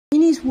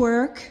his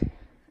work,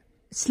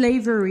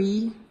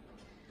 slavery,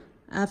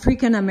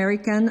 African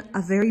American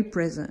are very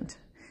present.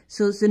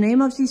 So the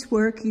name of this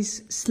work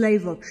is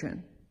Slave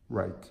Auction.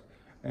 Right.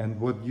 And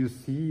what you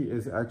see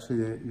is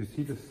actually, you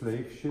see the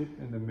slave ship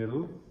in the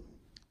middle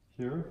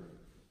here.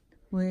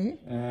 Oui.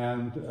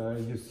 And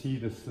you see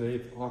the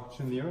slave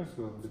auctioneer.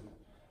 So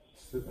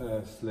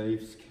the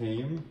slaves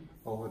came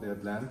over the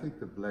Atlantic,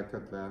 the Black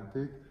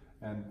Atlantic,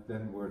 and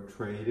then were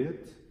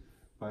traded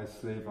by a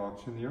slave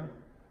auctioneer.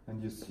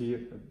 And you see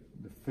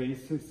the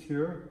faces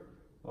here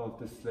of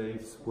the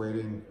slaves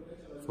waiting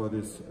for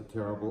this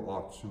terrible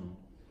auction.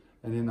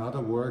 And in other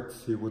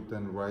words, he would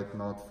then write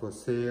not for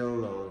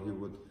sale, or he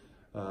would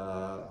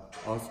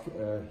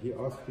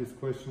asked this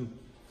question.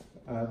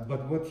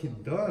 But what he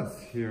does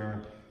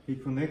here, he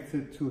connects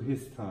it to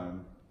his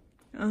time.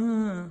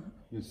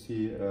 You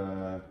see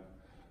a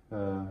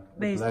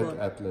black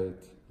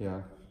athlete,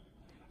 yeah.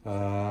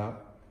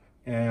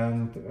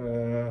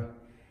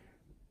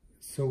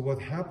 So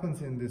what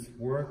happens in this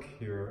work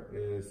here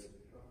is,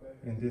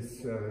 in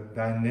this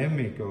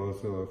dynamic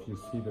also, if you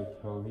see that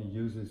how he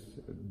uses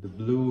the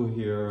blue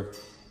here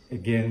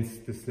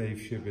against the slave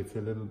ship, it's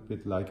a little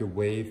bit like a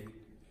wave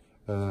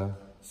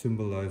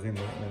symbolizing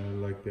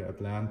like the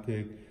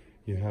Atlantic.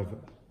 You have,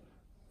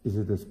 is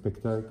it a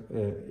spectacle?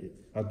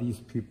 Are these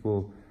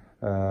people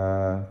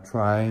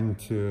trying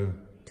to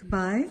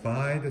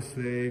buy the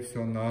slaves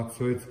or not?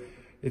 So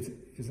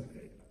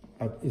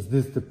is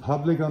this the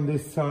public on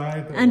this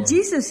side? And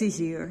Jesus is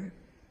here.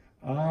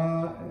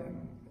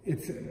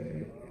 It's.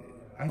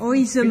 Or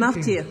he's a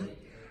martyr.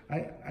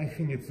 I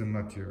think it's a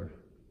martyr.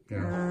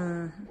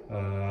 Yeah.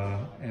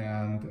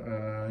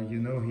 You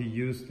know, he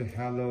used the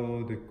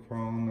halo, the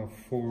crown of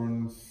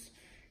thorns.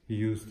 He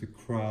used the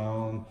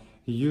crown.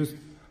 He used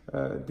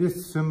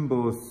these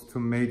symbols to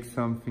make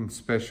something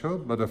special.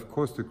 But of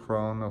course, the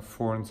crown of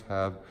thorns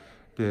have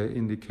the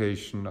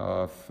indication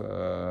of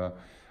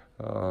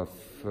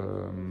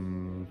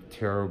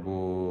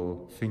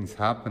terrible things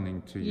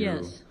happening to you.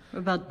 Yes,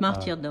 about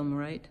martyrdom,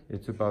 right?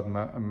 It's about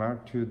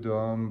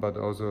martyrdom, but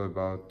also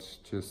about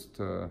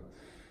just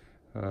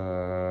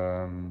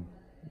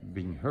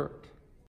being hurt.